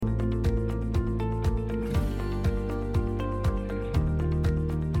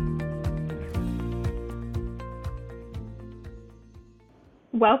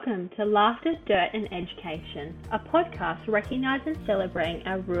Welcome to Laughter, Dirt and Education, a podcast recognising and celebrating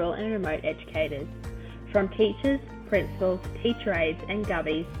our rural and remote educators. From teachers, principals, teacher aides and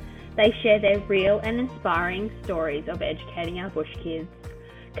gubbies, they share their real and inspiring stories of educating our bush kids.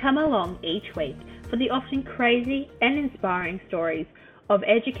 Come along each week for the often crazy and inspiring stories of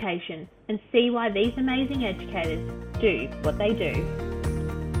education and see why these amazing educators do what they do.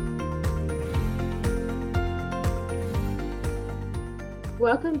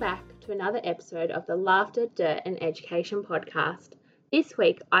 Welcome back to another episode of the Laughter, Dirt and Education podcast. This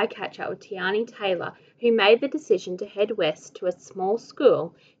week I catch up with Tiani Taylor, who made the decision to head west to a small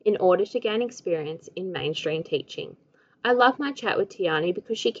school in order to gain experience in mainstream teaching. I love my chat with Tiani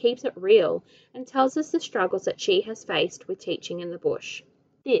because she keeps it real and tells us the struggles that she has faced with teaching in the bush.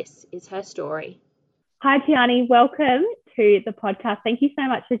 This is her story. Hi Tiani, welcome to the podcast. Thank you so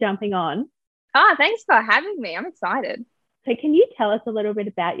much for jumping on. Oh, thanks for having me. I'm excited. So can you tell us a little bit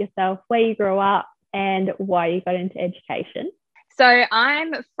about yourself, where you grew up and why you got into education? So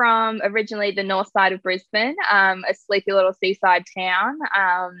I'm from originally the north side of Brisbane, a sleepy little seaside town,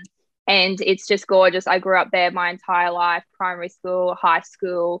 and it's just gorgeous. I grew up there my entire life, primary school, high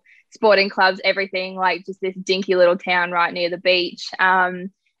school, sporting clubs, everything, like just this dinky little town right near the beach.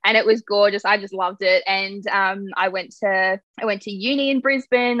 And it was gorgeous. I just loved it. And I went to uni in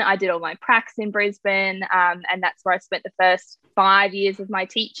Brisbane. I did all my pracs in Brisbane. And that's where I spent the first 5 years of my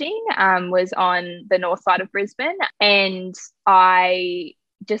teaching, was on the north side of Brisbane. And I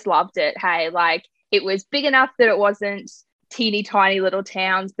just loved it. Hey, like it was big enough that it wasn't teeny tiny little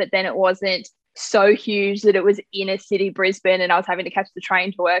towns, but then it wasn't so huge that it was inner city Brisbane and I was having to catch the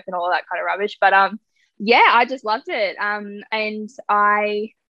train to work and all that kind of rubbish. But yeah, I just loved it. And I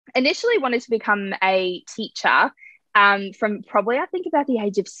initially wanted to become a teacher from probably, I think, about the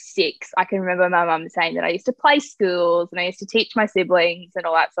age of 6. I can remember my mum saying that I used to play schools and I used to teach my siblings and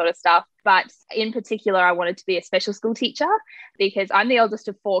all that sort of stuff. But in particular, I wanted to be a special school teacher because I'm the oldest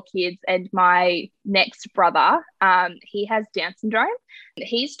of 4 kids and my next brother, he has Down syndrome.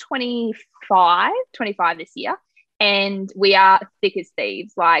 He's 25 this year. And we are thick as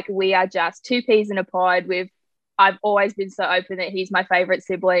thieves. Like we are just 2 peas in a pod. I've always been so open that he's my favourite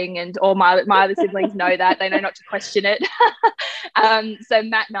sibling, and all my other siblings know that. They know not to question it. So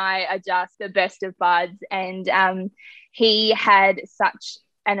Matt and I are just the best of buds, and he had such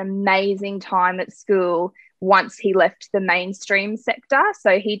an amazing time at school once he left the mainstream sector.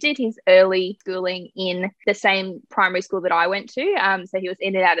 So he did his early schooling in the same primary school that I went to. So he was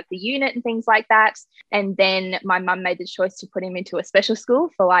in and out of the unit and things like that. And then my mum made the choice to put him into a special school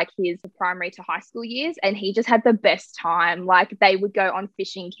for like his primary to high school years. And he just had the best time. Like they would go on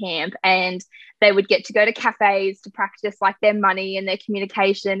fishing camp and they would get to go to cafes to practice like their money and their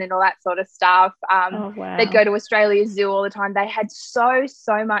communication and all that sort of stuff. Wow. They'd go to Australia Zoo all the time. They had so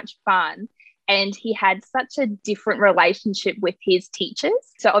much fun. And he had such a different relationship with his teachers.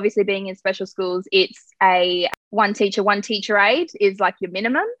 So obviously being in special schools, it's a one teacher aide is like your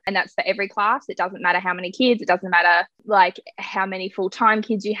minimum. And that's for every class. It doesn't matter how many kids. It doesn't matter like how many full-time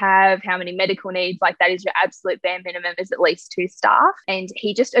kids you have, how many medical needs. Like that is your absolute bare minimum is at least 2 staff. And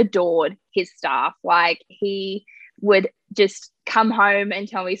he just adored his staff. Like he would just come home and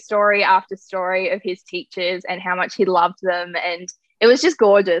tell me story after story of his teachers and how much he loved them. And it was just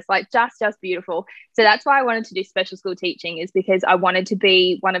gorgeous, like just beautiful. So that's why I wanted to do special school teaching, is because I wanted to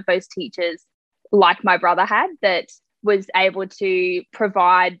be one of those teachers like my brother had, that was able to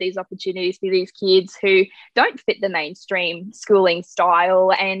provide these opportunities for these kids who don't fit the mainstream schooling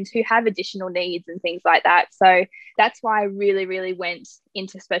style and who have additional needs and things like that. So that's why I really went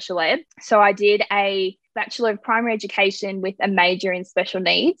into special ed. So I did a Bachelor of Primary Education with a major in special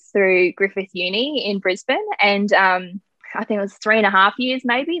needs through Griffith Uni in Brisbane. And I think it was 3.5 years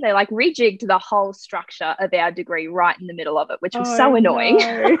maybe. They like rejigged the whole structure of our degree right in the middle of it, which was so annoying.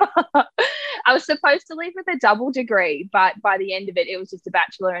 No. I was supposed to leave with a double degree, but by the end of it, it was just a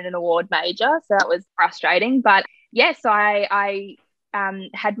bachelor and an award major. So that was frustrating. But yes, I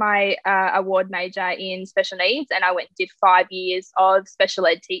had my award major in special needs, and I went and did 5 years of special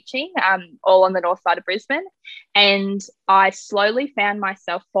ed teaching, all on the north side of Brisbane. And I slowly found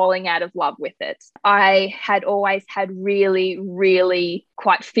myself falling out of love with it. I had always had really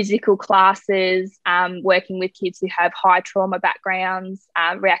quite physical classes, working with kids who have high trauma backgrounds,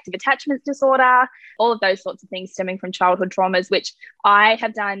 reactive attachment disorder, all of those sorts of things stemming from childhood traumas, which I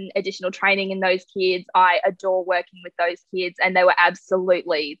have done additional training in those kids. I adore working with those kids, and they were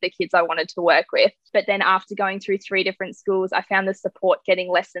absolutely the kids I wanted to work with. But then after going through 3 different schools, I found the support getting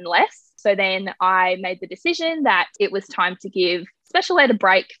less and less. So then I made the decision that it was time to give special ed a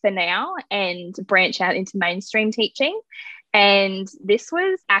break for now and branch out into mainstream teaching. And this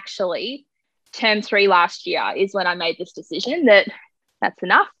was actually term 3 last year is when I made this decision that that's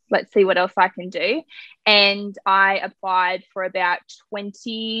enough. Let's see what else I can do. And I applied for about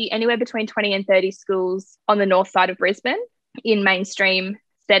 20, anywhere between 20 and 30 schools on the north side of Brisbane in mainstream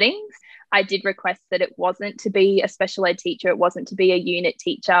settings. I did request that it wasn't to be a special ed teacher. It wasn't to be a unit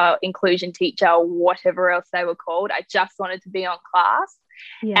teacher, inclusion teacher, or whatever else they were called. I just wanted to be on class.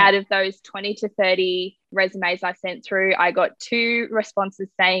 Yeah. Out of those 20 to 30 resumes I sent through, I got 2 responses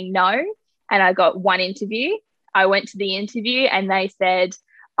saying no, and I got 1 interview. I went to the interview and they said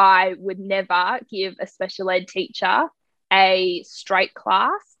I would never give a special ed teacher a straight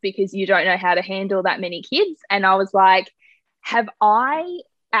class because you don't know how to handle that many kids. And I was like, am I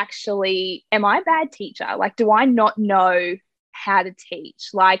a bad teacher? Like, do I not know how to teach?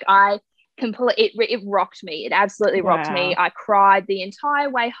 Like, it rocked me. It absolutely rocked me. I cried the entire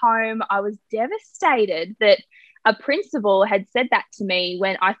way home. I was devastated that a principal had said that to me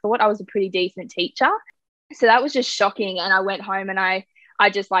when I thought I was a pretty decent teacher. So that was just shocking. And I went home and I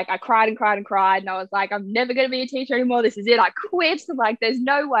cried and cried and cried. And I was like, I'm never going to be a teacher anymore. This is it. I quit. Like, there's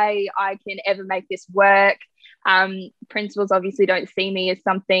no way I can ever make this work. Principals obviously don't see me as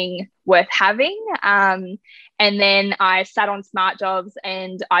something worth having. And then I sat on Smart Jobs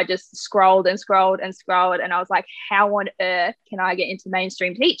and I just scrolled and scrolled and scrolled. And I was like, how on earth can I get into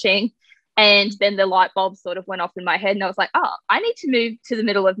mainstream teaching? And then the light bulb sort of went off in my head and I was like, oh, I need to move to the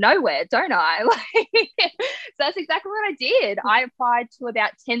middle of nowhere, don't I? So that's exactly what I did. I applied to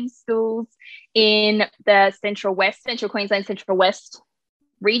about 10 schools in the Central Queensland, Central West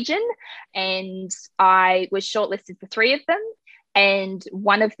region, and I was shortlisted for 3 of them. And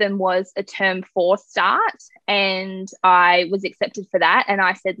one of them was a term 4 start, and I was accepted for that. And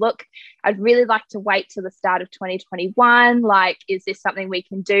I said, look, I'd really like to wait till the start of 2021. Like, is this something we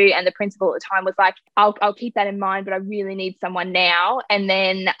can do? And the principal at the time was like, I'll keep that in mind, but I really need someone now. And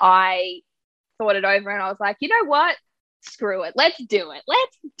then I thought it over and I was like, you know what? Screw it. Let's do it.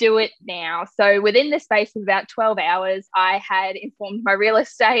 Let's do it now. So within the space of about 12 hours, I had informed my real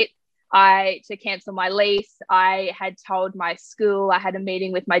estate to cancel my lease. I had told my school. I had a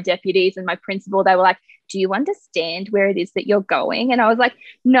meeting with my deputies and my principal. They were like, do you understand where it is that you're going? And I was like,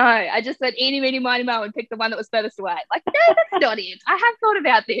 no, I just said eeny, meeny, miny, mo and pick the one that was furthest away. Like, no, that's not it. I have thought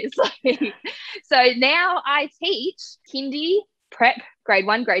about this. So now I teach kindy, prep, grade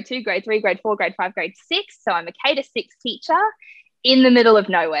 1, grade 2, grade 3, grade 4, grade 5, grade 6. So I'm a K to 6 teacher in the middle of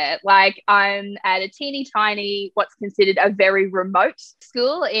nowhere. Like, I'm at a teeny tiny, what's considered a very remote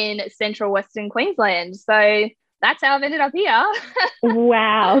school in central Western Queensland. So that's how I've ended up here.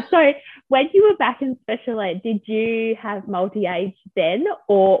 Wow. So when you were back in special ed, did you have multi-age then,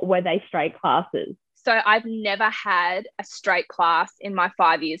 or were they straight classes? So I've never had a straight class in my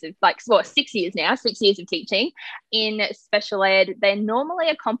 5 years of 6 years now, 6 years of teaching. In special ed, they're normally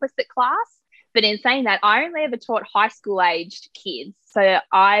a composite class. But in saying that, I only ever taught high school aged kids. So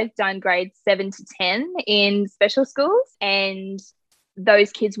I've done grades 7 to 10 in special schools, and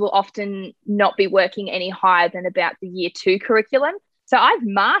those kids will often not be working any higher than about the year 2 curriculum. So I've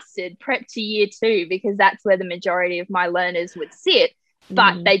mastered prep to year 2 because that's where the majority of my learners would sit.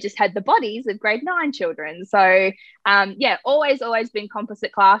 But they just had the bodies of grade 9 children. So, always been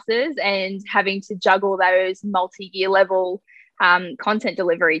composite classes and having to juggle those multi-year level content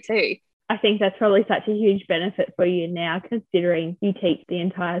delivery too. I think that's probably such a huge benefit for you now, considering you teach the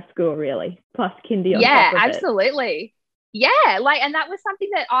entire school really, plus kindy on top of it. Yeah, absolutely. Yeah, and that was something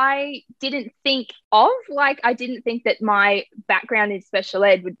that I didn't think of. I didn't think that my background in special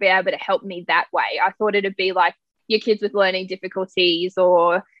ed would be able to help me that way. I thought it'd be like your kids with learning difficulties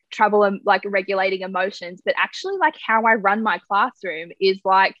or trouble regulating emotions, but actually how I run my classroom is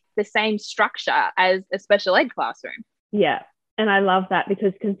the same structure as a special ed classroom. Yeah, and I love that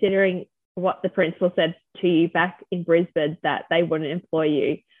because considering what the principal said to you back in Brisbane that they wouldn't employ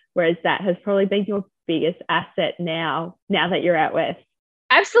you, whereas that has probably been your biggest asset now that you're out west.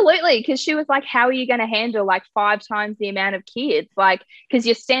 Absolutely, because she was like, how are you going to handle 5 times the amount of kids? Because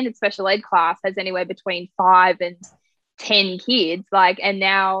your standard special ed class has anywhere between 5 and 10 kids, and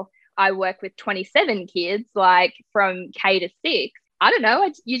now I work with 27 kids, from K to 6. I don't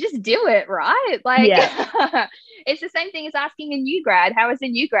know, you just do it, right? Yeah. It's the same thing as asking a new grad, how is a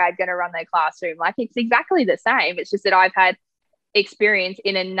new grad going to run their classroom? It's exactly the same. It's just that I've had experience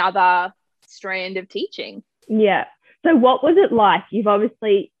in another strand of teaching. Yeah. So what was it like? You've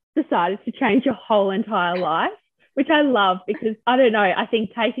obviously decided to change your whole entire life, which I love because, I don't know, I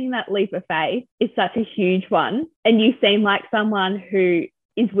think taking that leap of faith is such a huge one. And you seem like someone who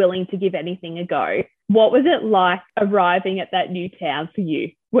is willing to give anything a go. What was it like arriving at that new town for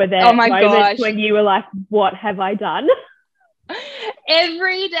you? Were there moments when you were like, what have I done?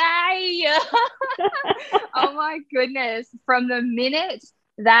 Every day. Oh my goodness. From the minute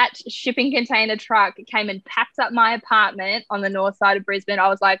that shipping container truck came and packed up my apartment on the north side of Brisbane, I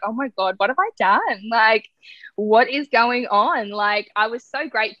was like, oh my God, what have I done? Like, what is going on? Like, I was so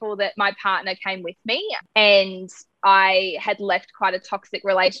grateful that my partner came with me, and I had left quite a toxic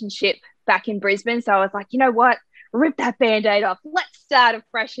relationship back in Brisbane. So I was like, you know what? Rip that Band-Aid off. Let's start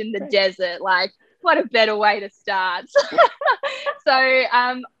afresh in the desert. Like, what a better way to start. So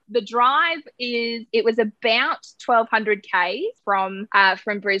the drive it was about 1,200 Ks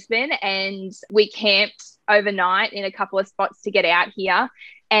from Brisbane, and we camped overnight in a couple of spots to get out here.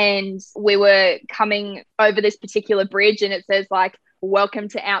 And we were coming over this particular bridge, and it says like, welcome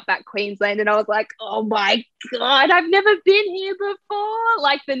to Outback Queensland. And I was like, oh my God, I've never been here before.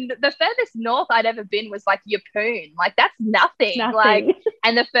 Like the furthest north I'd ever been was like Yeppoon. Like that's nothing. Like,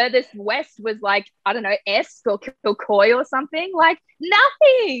 and the furthest west was like, I don't know, Esk or Kilcoy or something. Like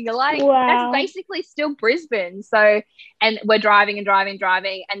nothing. Like That's basically still Brisbane. So, and we're driving and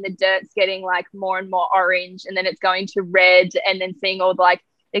driving, and the dirt's getting like more and more orange, and then it's going to red, and then seeing all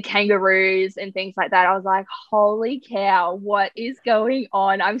the kangaroos and things like that. I was like, holy cow, what is going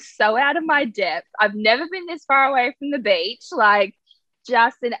on? I'm so out of my depth. I've never been this far away from the beach. Like,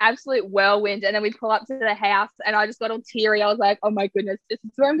 just an absolute whirlwind. And then we pull up to the house, and I just got all teary. I was like, oh my goodness, this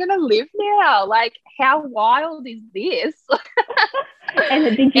is where I'm going to live now. Like, how wild is this?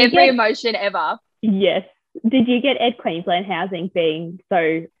 And did you Every emotion ever. Yes. Did you get Ed Queensland housing being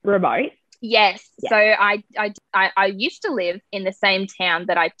so remote? Yes. Yeah. So I used to live in the same town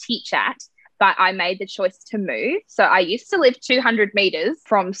that I teach at, but I made the choice to move. So I used to live 200 meters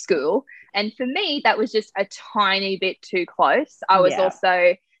from school. And for me, that was just a tiny bit too close. I was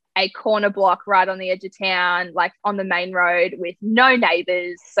also a corner block right on the edge of town, like on the main road with no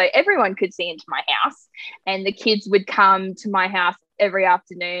neighbors. So everyone could see into my house, and the kids would come to my house every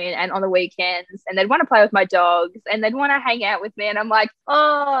afternoon and on the weekends, and they'd want to play with my dogs, and they'd want to hang out with me. And I'm like,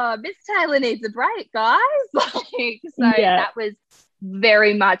 oh, Miss Taylor needs a break, guys. That was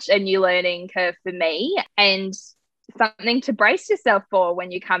very much a new learning curve for me, and something to brace yourself for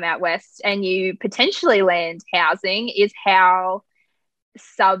when you come out west and you potentially land housing is how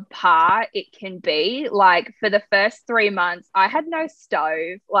subpar it can be. Like for the first 3 months, I had no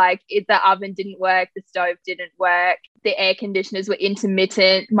stove. Like the oven didn't work, the stove didn't work, the air conditioners were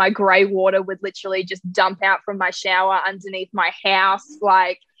intermittent, my grey water would literally just dump out from my shower underneath my house.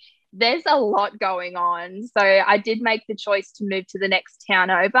 Like there's a lot going on. So I did make the choice to move to the next town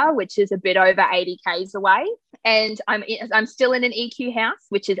over, which is a bit over 80 Ks away. And I'm still in an EQ house,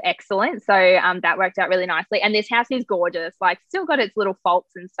 which is excellent. So that worked out really nicely. And this house is gorgeous, like still got its little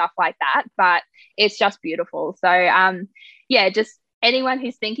faults and stuff like that, but it's just beautiful. So just anyone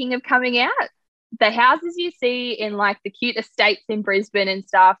who's thinking of coming out, the houses you see in like the cute estates in Brisbane and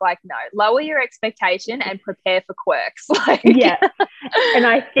stuff, like, no, lower your expectation and prepare for quirks. Yeah. And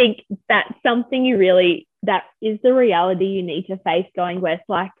I think that's something that is the reality you need to face going west.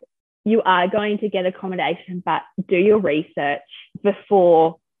 Like you are going to get accommodation, but do your research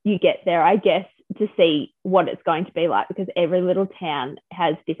before you get there, I guess, to see what it's going to be like, because every little town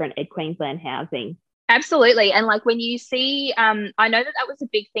has different Ed Queensland housing. Absolutely. And like when you see, I know that was a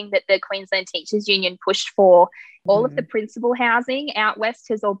big thing that the Queensland Teachers Union pushed for. All of the principal housing out west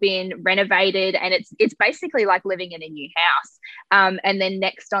has all been renovated, and it's basically like living in a new house. And then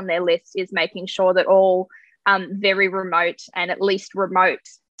next on their list is making sure that all very remote and at least remote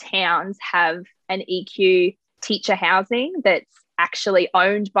towns have an EQ teacher housing that's actually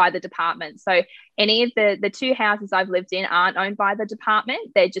owned by the department. So any of the two houses I've lived in aren't owned by the department.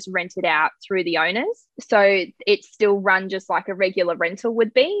 They're just rented out through the owners. So it's still run just like a regular rental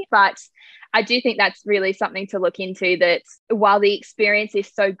would be. But I do think that's really something to look into, that while the experience is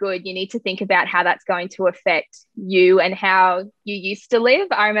so good, you need to think about how that's going to affect you and how you used to live.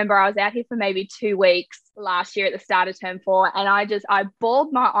 I remember I was out here for maybe 2 weeks last year at the start of term 4, and I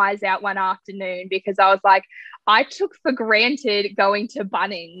bawled my eyes out one afternoon because I was like, I took for granted going to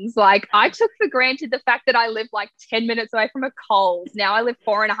Bunnings. Like I took for granted the fact that I lived like 10 minutes away from a Coles. Now I live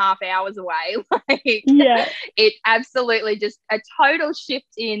 4.5 hours away. Like it absolutely just a total shift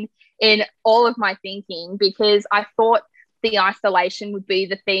in all of my thinking, because I thought the isolation would be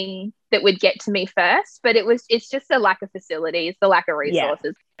the thing that would get to me first, but it's just the lack of facilities, the lack of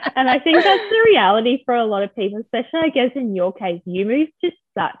resources. Yeah. And I think that's the reality for a lot of people, especially I guess in your case, you moved to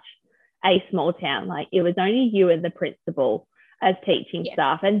such a small town. Like it was only you and the principal as teaching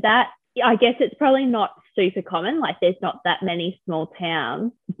staff, and that, I guess it's probably not super common. Like there's not that many small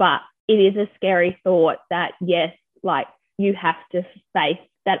towns, but it is a scary thought that yes, like you have to face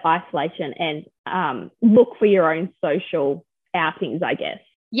that isolation and look for your own social outings, I guess.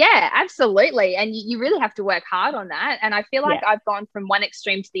 Yeah, absolutely. And you really have to work hard on that. And I feel like I've gone from one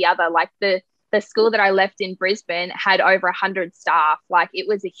extreme to the other. Like the school that I left in Brisbane had over 100 staff. Like it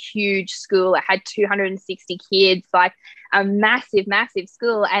was a huge school. It had 260 kids, like a massive, massive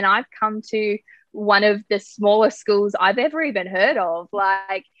school. And I've come to one of the smallest schools I've ever even heard of.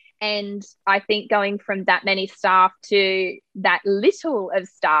 Like, and I think going from that many staff to that little of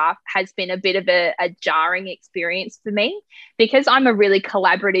staff has been a bit of a jarring experience for me, because I'm a really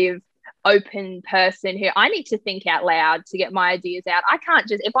collaborative, open person who I need to think out loud to get my ideas out. I can't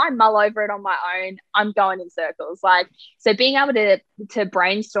just, if I mull over it on my own, I'm going in circles. Like, so being able to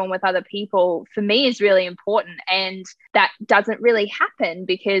brainstorm with other people for me is really important. And that doesn't really happen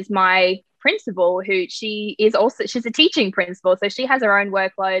because my principal, who she's a teaching principal, so she has her own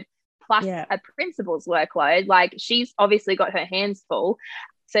workload plus a principal's workload. Like she's obviously got her hands full,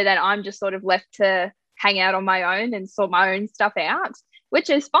 so that I'm just sort of left to hang out on my own and sort my own stuff out,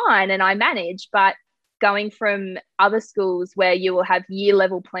 which is fine and I manage. But going from other schools where you will have year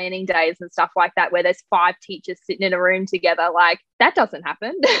level planning days and stuff like that, where there's 5 teachers sitting in a room together, like that doesn't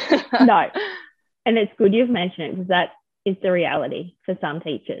happen. No. And it's good you've mentioned it, because that is the reality for some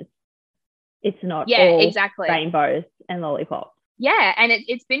teachers. It's not all exactly rainbows and lollipops. Yeah, and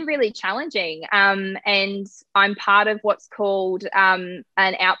it's been really challenging. And I'm part of what's called an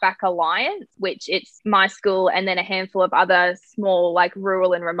Outback Alliance, which it's my school and then a handful of other small, like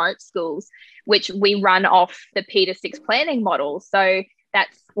rural and remote schools, which we run off the P2 planning model. So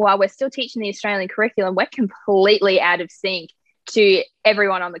that's, while we're still teaching the Australian curriculum, we're completely out of sync to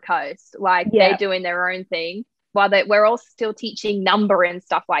everyone on the coast. Like they're doing their own thing, while we're all still teaching number and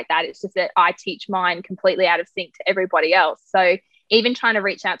stuff like that. It's just that I teach mine completely out of sync to everybody else. So even trying to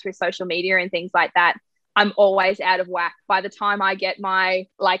reach out through social media and things like that, I'm always out of whack. By the time I get my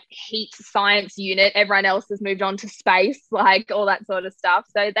like heat science unit, everyone else has moved on to space, like all that sort of stuff.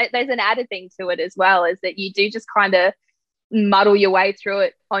 So there's an added thing to it as well, is that you do just kind of muddle your way through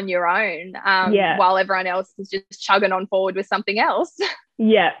it on your own, while everyone else is just chugging on forward with something else.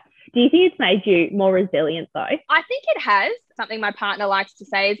 Yeah. Do you think it's made you more resilient though? I think it has. Something my partner likes to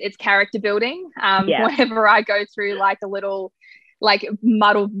say is it's character building. Whenever I go through like a little like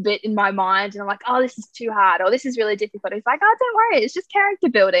muddled bit in my mind and I'm like, oh, this is too hard, or this is really difficult, he's like, oh, don't worry, it's just character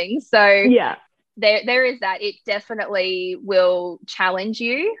building. So there is that. It definitely will challenge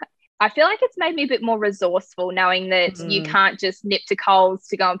you. I feel like it's made me a bit more resourceful, knowing that you can't just nip to Coles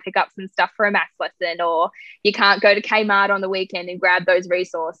to go and pick up some stuff for a maths lesson, or you can't go to Kmart on the weekend and grab those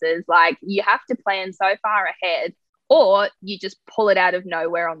resources. Like you have to plan so far ahead, or you just pull it out of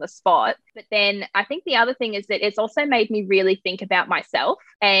nowhere on the spot. But then I think the other thing is that it's also made me really think about myself,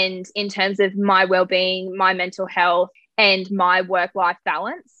 and in terms of my well-being, my mental health, and my work-life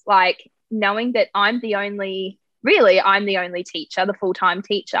balance, like knowing that I'm the only teacher, the full-time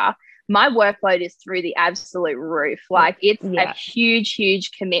teacher. My workload is through the absolute roof. Like it's a huge,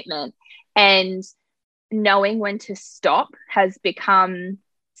 huge commitment. And knowing when to stop has become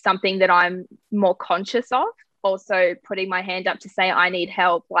something that I'm more conscious of. Also putting my hand up to say I need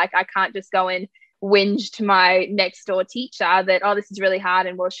help. Like I can't just go and whinge to my next door teacher that, oh, this is really hard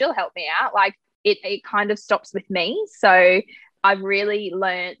and well, she'll help me out. Like it kind of stops with me. So I've really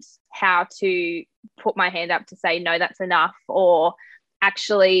learned how to put my hand up to say, no, that's enough, or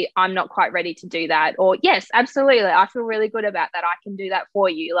actually, I'm not quite ready to do that. Or yes, absolutely, I feel really good about that. I can do that for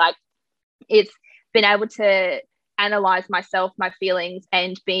you. Like it's been able to analyze myself, my feelings,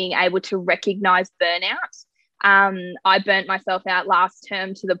 and being able to recognize burnout. I burnt myself out last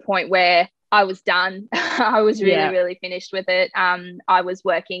term to the point where I was done. I was really, really finished with it. I was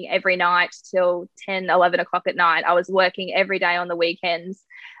working every night till 10, 11 o'clock at night. I was working every day on the weekends.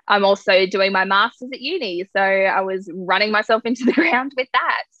 I'm also doing my master's at uni, so I was running myself into the ground with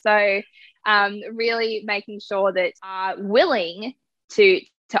that. So really making sure that willing to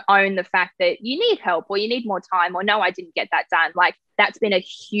own the fact that you need help, or you need more time, or no, I didn't get that done. Like that's been a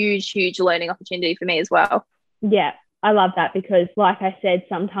huge, huge learning opportunity for me as well. Yeah, I love that, because like I said,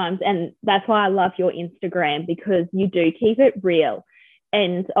 sometimes, and that's why I love your Instagram, because you do keep it real.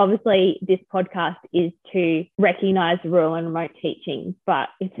 And obviously this podcast is to recognise rural and remote teaching, but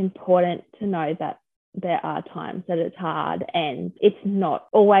it's important to know that there are times that it's hard and it's not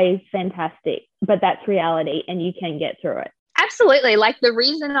always fantastic, but that's reality and you can get through it. Absolutely. Like the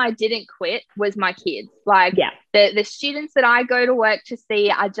reason I didn't quit was my kids. Like the students that I go to work to see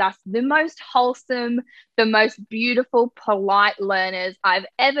are just the most wholesome, the most beautiful, polite learners I've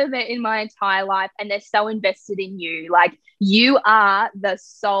ever met in my entire life. And they're so invested in you. Like you are the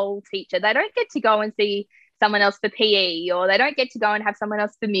sole teacher. They don't get to go and see someone else for PE, or they don't get to go and have someone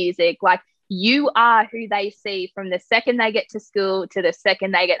else for music. Like you are who they see from the second they get to school to the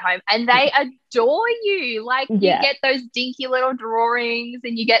second they get home, and they adore you. Like you get those dinky little drawings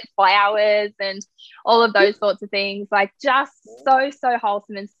and you get flowers and all of those sorts of things, like just so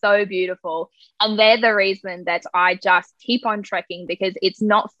wholesome and so beautiful. And they're the reason that I just keep on trekking, because it's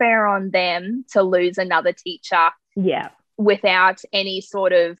not fair on them to lose another teacher without any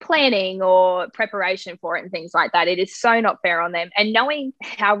sort of planning or preparation for it and things like that. It is so not fair on them. And knowing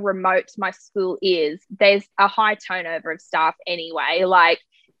how remote my school is, there's a high turnover of staff anyway. Like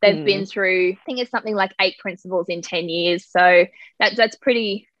they've been through, I think it's something like 8 principals in 10 years. So that's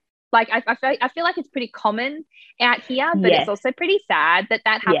pretty, like I feel like it's pretty common out here, but it's also pretty sad that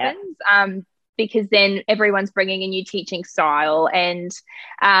happens. Because then everyone's bringing a new teaching style and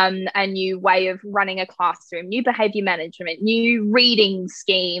a new way of running a classroom, new behaviour management, new reading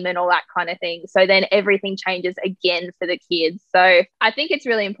scheme and all that kind of thing. So then everything changes again for the kids. So I think it's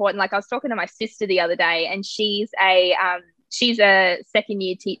really important. Like I was talking to my sister the other day, and she's a second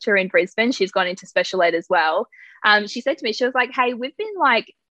year teacher in Brisbane. She's gone into special ed as well. She said to me, she was like, hey, we've been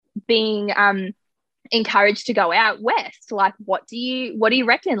like being encouraged to go out west. Like, what do you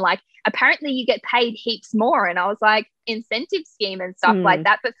reckon? Like, apparently you get paid heaps more. And I was like, incentive scheme and stuff like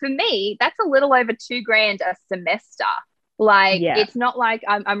that. But for me, that's a little over $2,000 a semester. Like, it's not like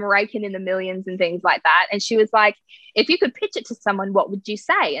I'm raking in the millions and things like that. And she was like, if you could pitch it to someone, what would you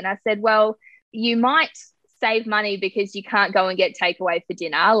say? And I said, well, you might save money because you can't go and get takeaway for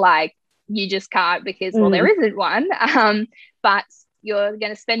dinner. Like, you just can't, because, well, there isn't one. But you're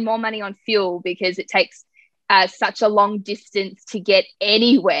going to spend more money on fuel because it takes such a long distance to get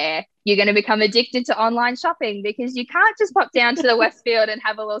anywhere. You're going to become addicted to online shopping because you can't just pop down to the Westfield and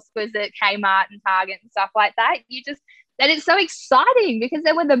have a little squiz at Kmart and Target and stuff like that. That it's so exciting, because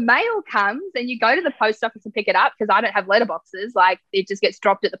then when the mail comes and you go to the post office to pick it up, because I don't have letterboxes, like it just gets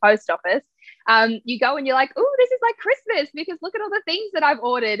dropped at the post office. You go and you're like, oh, this is like Christmas, because look at all the things that I've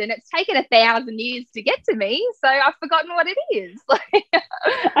ordered, and it's taken 1,000 years to get to me, so I've forgotten what it is.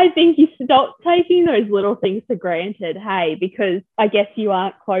 I think you stop taking those little things for granted, hey, because I guess you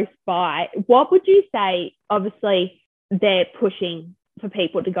aren't close by. What would you say? Obviously, they're pushing for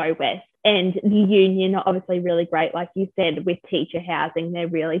people to go west, and the union are obviously really great, like you said, with teacher housing. They're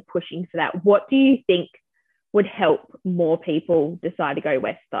really pushing for that. What do you think would help more people decide to go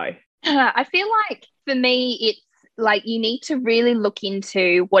west, though? I feel like for me, it's like you need to really look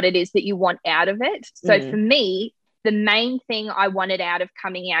into what it is that you want out of it. So for me, the main thing I wanted out of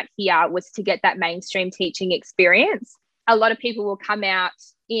coming out here was to get that mainstream teaching experience. A lot of people will come out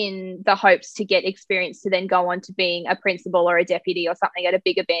in the hopes to get experience to then go on to being a principal or a deputy or something at a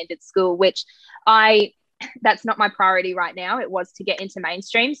bigger banded school, which that's not my priority right now. It was to get into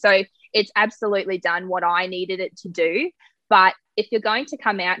mainstream. So it's absolutely done what I needed it to do. But if you're going to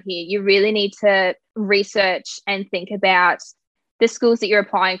come out here, you really need to research and think about the schools that you're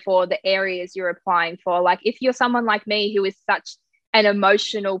applying for, the areas you're applying for. Like, if you're someone like me who is such an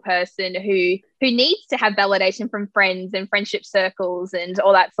emotional person who needs to have validation from friends and friendship circles and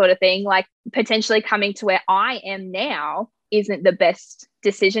all that sort of thing, like potentially coming to where I am now isn't the best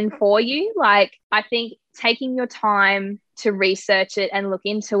decision for you. Like, I think taking your time to research it and look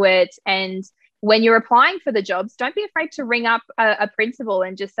into it, and when you're applying for the jobs, don't be afraid to ring up a principal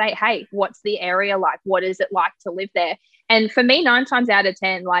and just say, hey, what's the area like? What is it like to live there? And for me, 9 times out of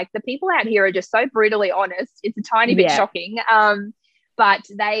 10, like the people out here are just so brutally honest. It's a tiny bit shocking. But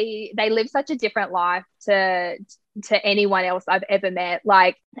they live such a different life to anyone else I've ever met.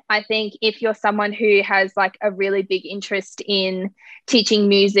 Like, I think if you're someone who has like a really big interest in teaching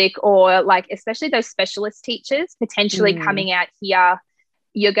music, or like especially those specialist teachers potentially coming out here,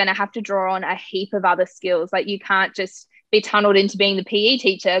 you're going to have to draw on a heap of other skills. Like, you can't just be tunneled into being the PE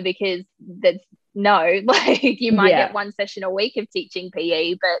teacher, because like you might get one session a week of teaching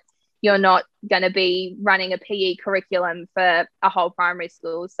PE, but you're not going to be running a PE curriculum for a whole primary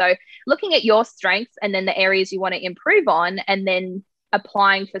school. So looking at your strengths and then the areas you want to improve on, and then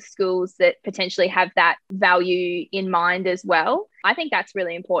applying for schools that potentially have that value in mind as well. I think that's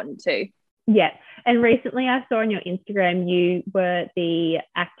really important too. Yeah. And recently I saw on your Instagram you were the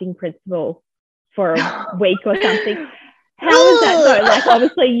acting principal for a week or something. How was that though? Like,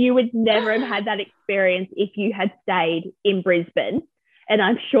 obviously you would never have had that experience if you had stayed in Brisbane. And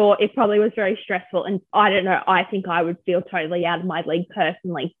I'm sure it probably was very stressful. And I don't know, I think I would feel totally out of my league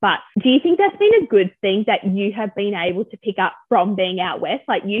personally. But do you think that's been a good thing that you have been able to pick up from being out west?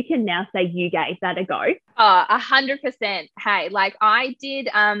 Like, you can now say you gave that a go. Oh, 100%. Hey, like I did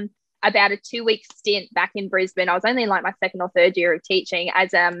about a 2-week stint back in Brisbane. I was only in like my second or third year of teaching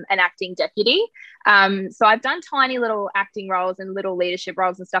as an acting deputy. So I've done tiny little acting roles and little leadership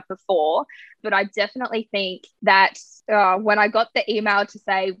roles and stuff before, but I definitely think that when I got the email to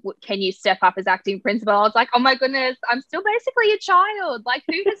say, can you step up as acting principal, I was like, oh my goodness, I'm still basically a child. Like,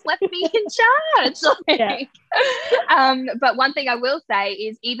 who has left me in charge? But one thing I will say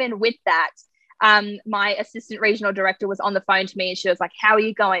is, even with that, my assistant regional director was on the phone to me and she was like, how are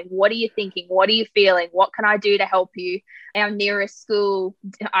you going? What are you thinking? What are you feeling? What can I do to help you? Our nearest school,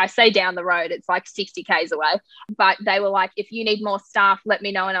 I say down the road, it's like 60 k's away, but they were like, if you need more staff, let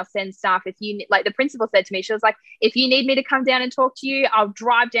me know and I'll send staff. If you like, the principal said to me, she was like, if you need me to come down and talk to you, I'll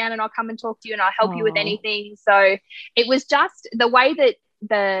drive down and I'll come and talk to you and I'll help you with anything. So it was just the way that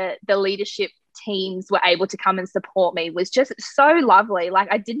the leadership teams were able to come and support me was just so lovely. Like,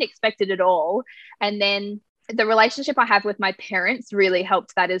 I didn't expect it at all. And then the relationship I have with my parents really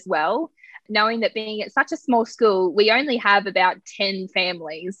helped that as well. Knowing that being at such a small school, we only have about 10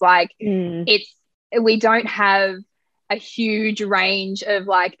 families. Like we don't have a huge range of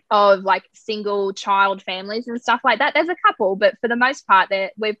single child families and stuff like that. There's a couple, but for the most part,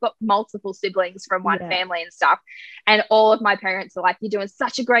 we've got multiple siblings from one family and stuff. And all of my parents are like, you're doing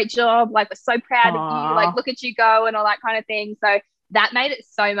such a great job. Like, we're so proud of you. Like, look at you go and all that kind of thing. So that made it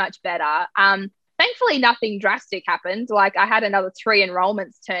so much better. Thankfully, nothing drastic happened. Like, I had another 3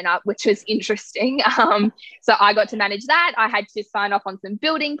 enrollments turn up, which was interesting. So I got to manage that. I had to sign off on some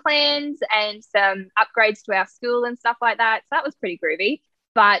building plans and some upgrades to our school and stuff like that. So that was pretty groovy.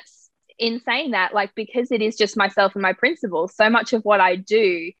 But in saying that, like, because it is just myself and my principal, so much of what I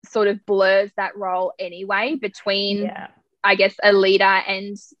do sort of blurs that role anyway between I guess, a leader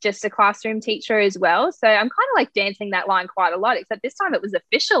and just a classroom teacher as well. So I'm kind of like dancing that line quite a lot, except this time it was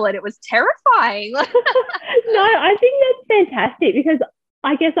official and it was terrifying. No, I think that's fantastic, because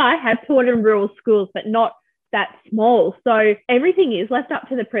I guess I have taught in rural schools, but not that small. So everything is left up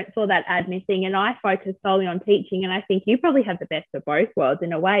to the principal, that admin thing. And I focus solely on teaching. And I think you probably have the best of both worlds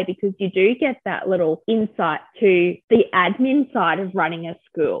in a way, because you do get that little insight to the admin side of running a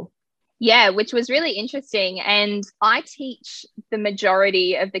school. Yeah, which was really interesting. And I teach the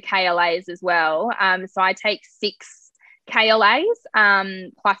majority of the KLAs as well. So I take 6 KLAs,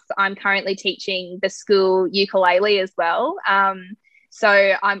 plus I'm currently teaching the school ukulele as well. So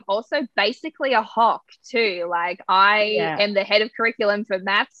I'm also basically a hawk too. Like, I am the head of curriculum for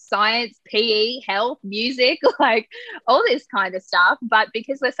maths, science, PE, health, music, like all this kind of stuff. But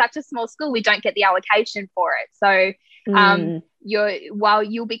because we're such a small school, we don't get the allocation for it. So while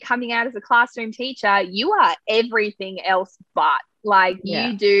you'll be coming out as a classroom teacher, you are everything else but. Like,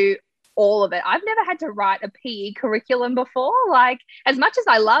 you do all of it. I've never had to write a PE curriculum before. Like, as much as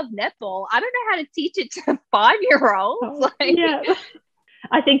I love netball, I don't know how to teach it to 5-year-olds.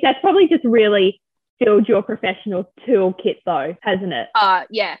 I think that's probably just really filled your professional toolkit though, hasn't it?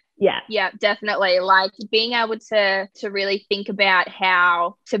 Yeah, definitely. Like, being able to really think about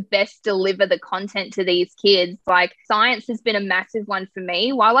how to best deliver the content to these kids. Like, science has been a massive one for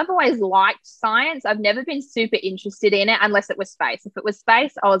me. While I've always liked science, I've never been super interested in it unless it was space. If it was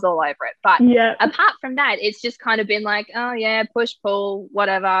space, I was all over it. But apart from that, it's just kind of been like, oh yeah, push, pull,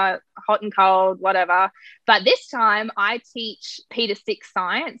 whatever, hot and cold, whatever. But this time I teach P to 6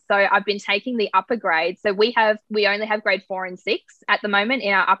 science. So I've been taking the upper grades. So we only have grade 4 and 6 at the moment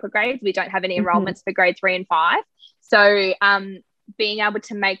in our upper grades. We don't have any enrollments for grade 3 and 5. So being able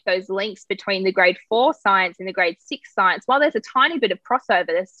to make those links between the grade 4 science and the grade 6 science, while there's a tiny bit of crossover,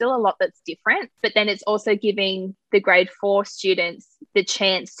 there's still a lot that's different. But then it's also giving the grade 4 students the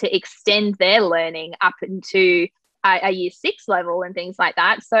chance to extend their learning up into a year 6 level and things like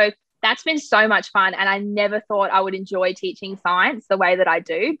that. So that's been so much fun. And I never thought I would enjoy teaching science the way that I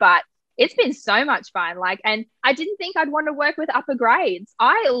do, but it's been so much fun. Like, and I didn't think I'd want to work with upper grades.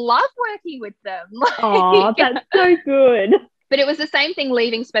 I love working with them. Oh, that's so good. But it was the same thing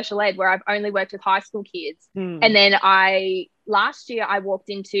leaving special ed, where I've only worked with high school kids. And then last year I walked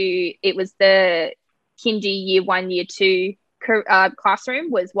into, it was the kindy year 1, year 2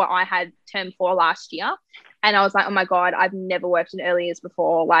 classroom was what I had term 4 last year. And I was like, oh my God, I've never worked in early years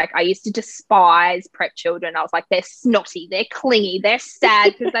before. Like, I used to despise prep children. I was like, they're snotty, they're clingy, they're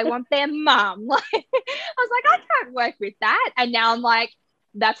sad because they want their mum. Like, I was like, I can't work with that. And now I'm like,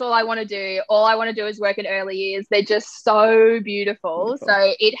 that's all I want to do. All I want to do is work in early years. They're just so beautiful.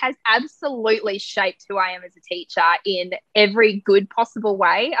 So it has absolutely shaped who I am as a teacher in every good possible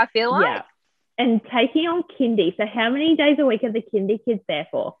way, I feel like. Yeah. And taking on kindy. So how many days a week are the kindy kids there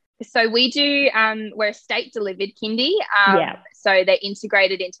for? So we do, we're a state delivered kindy. So they're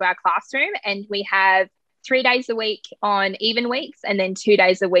integrated into our classroom, and we have 3 days a week on even weeks and then 2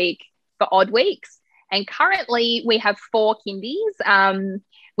 days a week for odd weeks. And currently we have 4 kindies,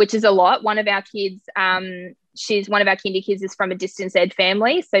 which is a lot. One of our kids, one of our kindy kids is from a distance ed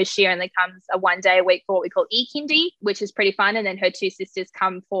family. So she only comes a 1 day a week for what we call e-kindy, which is pretty fun. And then her 2 sisters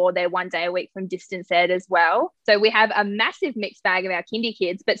come for their 1 day a week from distance ed as well. So we have a massive mixed bag of our kindy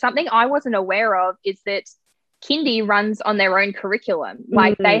kids. But something I wasn't aware of is that kindy runs on their own curriculum.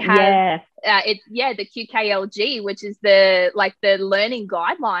 Like they have the QKLG, which is the learning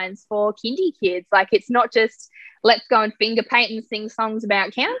guidelines for kindy kids. Like it's not just let's go and finger paint and sing songs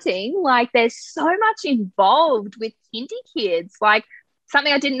about counting. Like there's so much involved with kindy kids. Like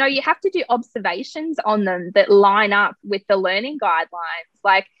something I didn't know, you have to do observations on them that line up with the learning guidelines.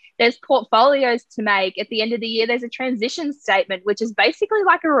 Like there's portfolios to make. At the end of the year, there's a transition statement, which is basically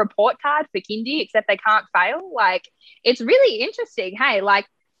like a report card for kindy, except they can't fail. Like it's really interesting. Hey, like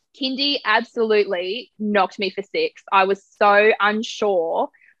kindy absolutely knocked me for 6. I was so unsure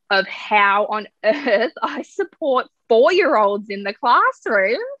of how on earth I support 4-year-olds in the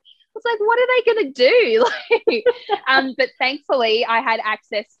classroom. I was like, what are they going to do? But thankfully, I had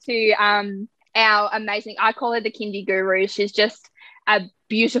access to our amazing, I call her the kindy guru. She's just a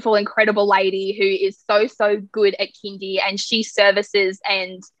beautiful, incredible lady who is so good at kindy, and she services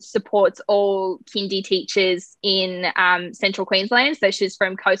and supports all kindy teachers in Central Queensland. So she's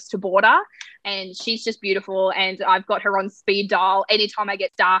from coast to border, and she's just beautiful. And I've got her on speed dial. Anytime I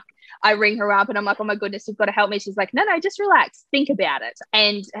get stuck, I ring her up and I'm like, oh my goodness, you've got to help me. She's like, no, just relax. Think about it.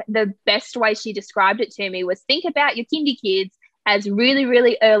 And the best way she described it to me was think about your kindy kids as really,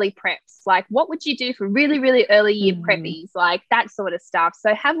 really early preps. Like what would you do for really, really early year preppies? Like that sort of stuff.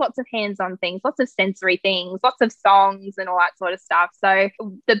 So have lots of hands-on things, lots of sensory things, lots of songs and all that sort of stuff. So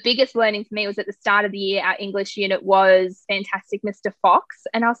the biggest learning for me was at the start of the year, our English unit was Fantastic Mr. Fox.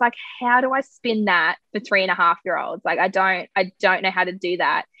 And I was like, how do I spin that for 3.5-year-olds? Like I don't know how to do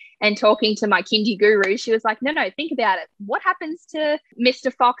that. And talking to my kindy guru, she was like, no, think about it. What happens to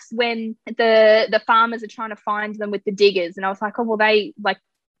Mr. Fox when the farmers are trying to find them with the diggers? And I was like, oh, well, they like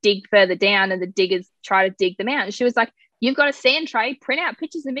dig further down and the diggers try to dig them out. And she was like, you've got a sand tray, print out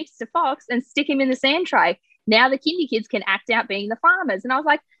pictures of Mr. Fox and stick him in the sand tray. Now the kindy kids can act out being the farmers. And I was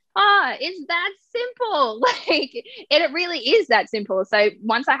like, it's that simple. Like it really is that simple. So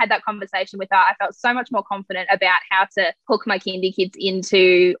once I had that conversation with her, I felt so much more confident about how to hook my kindy kids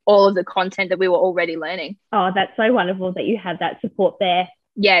into all of the content that we were already learning. Oh, that's so wonderful that you have that support there.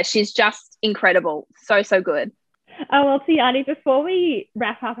 Yeah, she's just incredible. So good. Oh, well, Tiani, before we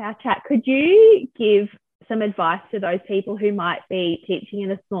wrap up our chat, could you give some advice to those people who might be teaching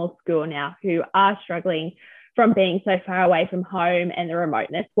in a small school now who are struggling from being so far away from home and the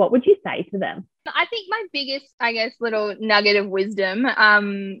remoteness? What would you say to them? I think my biggest, little nugget of wisdom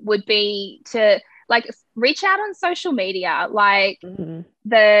would be to reach out on social media. Like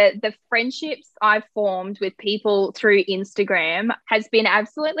the friendships I've formed with people through Instagram has been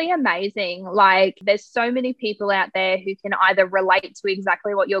absolutely amazing. Like there's so many people out there who can either relate to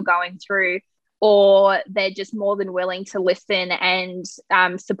exactly what you're going through, or they're just more than willing to listen and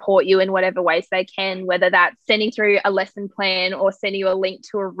support you in whatever ways they can, whether that's sending through a lesson plan or sending you a link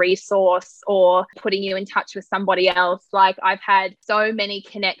to a resource or putting you in touch with somebody else. Like I've had so many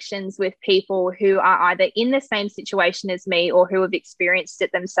connections with people who are either in the same situation as me or who have experienced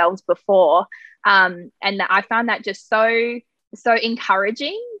it themselves before. And I found that just so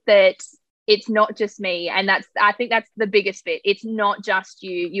encouraging that it's not just me. And I think that's the biggest bit. It's not just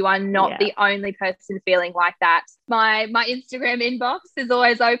you. You are not the only person feeling like that. My Instagram inbox is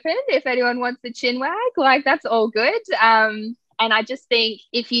always open if anyone wants a chin wag. Like that's all good. And I just think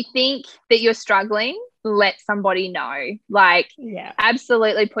if you think that you're struggling, let somebody know. Like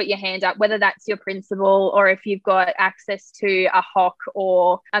absolutely put your hand up, whether that's your principal or if you've got access to a HOC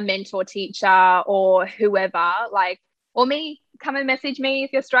or a mentor teacher or whoever, or me. Come and message me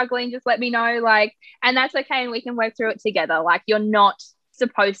if you're struggling, just let me know, and that's okay, and we can work through it together. Like you're not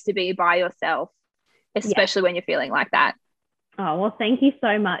supposed to be by yourself, especially when you're feeling like that. Oh, well, thank you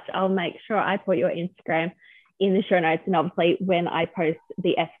so much. I'll make sure I put your Instagram in the show notes, and obviously when I post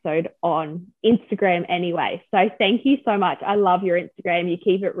the episode on Instagram anyway. So thank you so much. I love your Instagram. You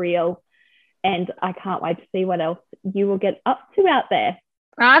keep it real, and I can't wait to see what else you will get up to out there.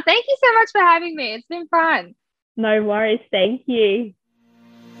 Thank you so much for having me. It's been fun. No worries. Thank you.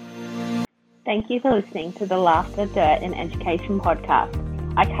 Thank you for listening to the Laughter, Dirt and Education podcast.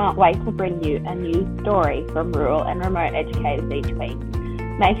 I can't wait to bring you a new story from rural and remote educators each week.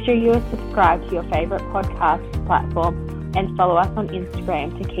 Make sure you are subscribed to your favourite podcast platform and follow us on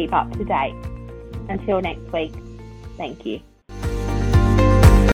Instagram to keep up to date. Until next week, thank you.